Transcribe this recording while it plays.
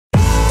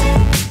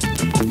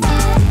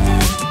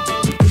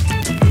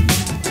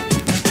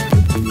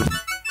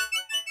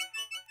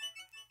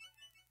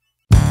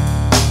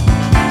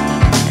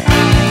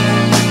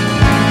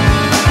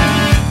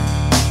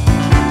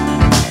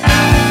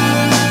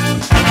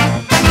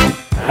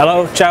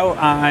Hello, ciao,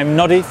 I'm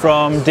Notty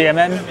from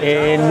DMM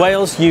in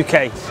Wales,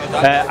 UK.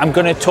 I'm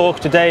going to talk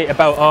today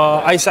about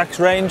our ice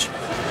axe range,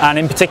 and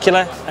in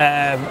particular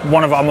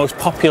one of our most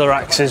popular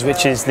axes,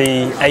 which is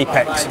the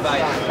Apex.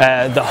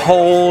 The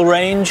whole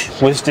range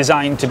was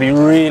designed to be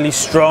really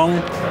strong,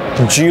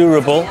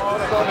 durable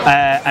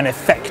and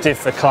effective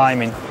for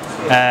climbing.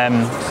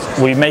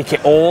 We make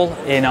it all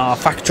in our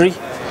factory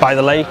by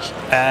the lake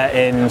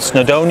in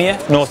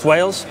Snowdonia, North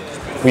Wales.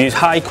 We use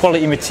high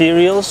quality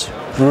materials,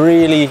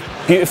 really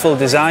beautiful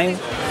design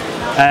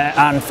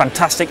and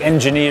fantastic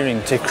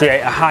engineering to create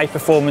a high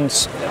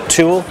performance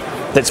tool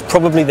that's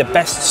probably the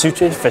best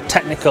suited for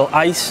technical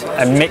ice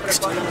and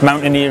mixed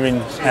mountaineering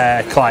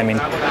climbing.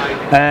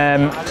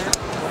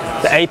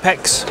 The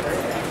Apex,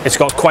 it's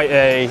got quite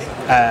a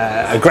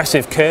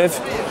aggressive curve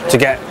to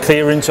get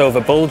clearance over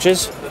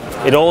bulges.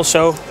 It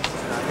also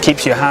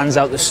keeps your hands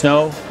out the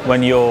snow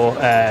when you're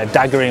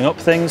daggering up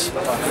things.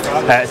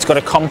 It's got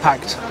a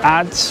compact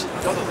adze,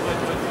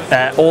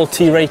 all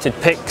T-rated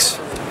picks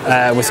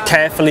with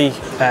carefully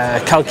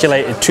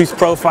calculated tooth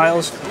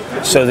profiles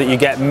so that you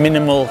get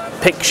minimal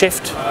pick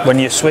shift when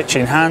you're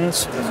switching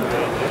hands.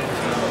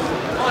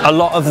 A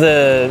lot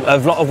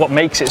of what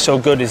makes it so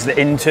good is the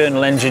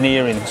internal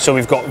engineering. So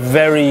we've got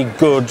very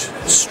good,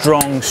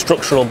 strong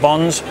structural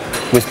bonds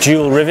with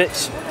dual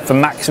rivets for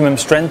maximum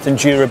strength and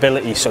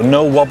durability. So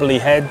no wobbly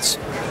heads,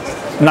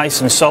 nice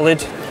and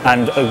solid,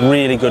 and a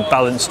really good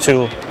balanced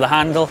tool. The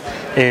handle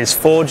is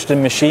forged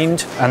and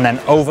machined and then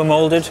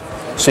overmolded,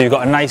 so you've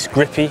got a nice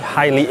grippy,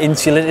 highly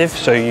insulative,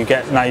 so you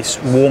get nice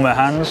warmer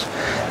hands,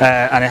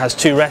 and it has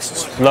two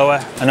rests, lower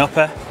and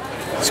upper.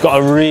 It's got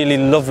a really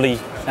lovely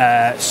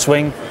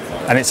swing,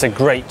 and it's a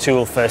great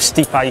tool for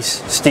steep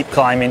ice, steep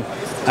climbing,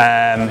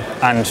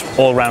 and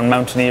all-round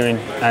mountaineering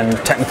and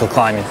technical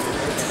climbing.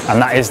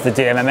 And that is the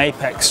DMM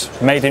Apex,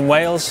 made in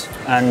Wales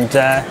and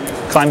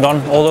climbed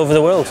on all over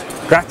the world.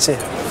 Grazie.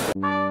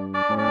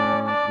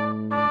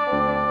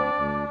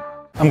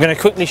 I'm going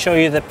to quickly show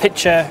you the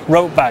picture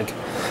rope bag.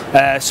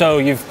 So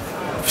you've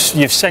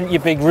sent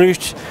your big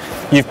route,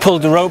 you've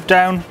pulled the rope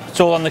down, it's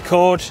all on the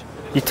cord,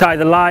 you tie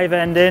the live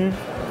end in,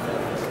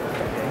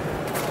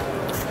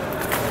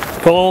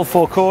 pull all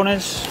four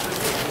corners,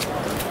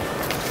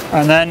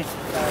 and then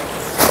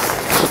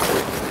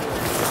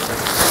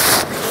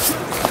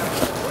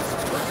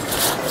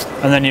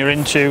you're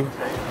into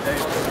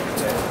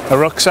a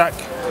rucksack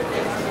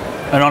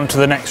and on to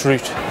the next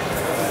route.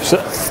 So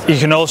you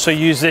can also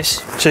use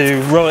this to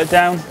roll it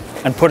down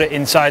and put it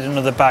inside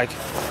another bag.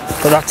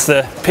 So that's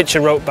the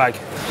pitcher rope bag.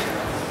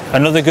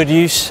 Another good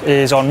use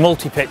is on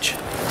multi-pitch.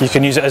 You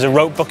can use it as a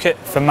rope bucket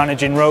for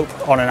managing rope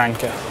on an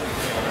anchor.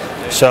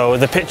 So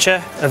the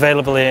pitcher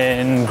available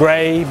in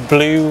grey,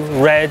 blue,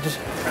 red.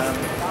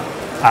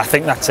 I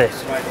think that's it.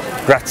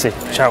 Grazie.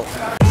 Ciao.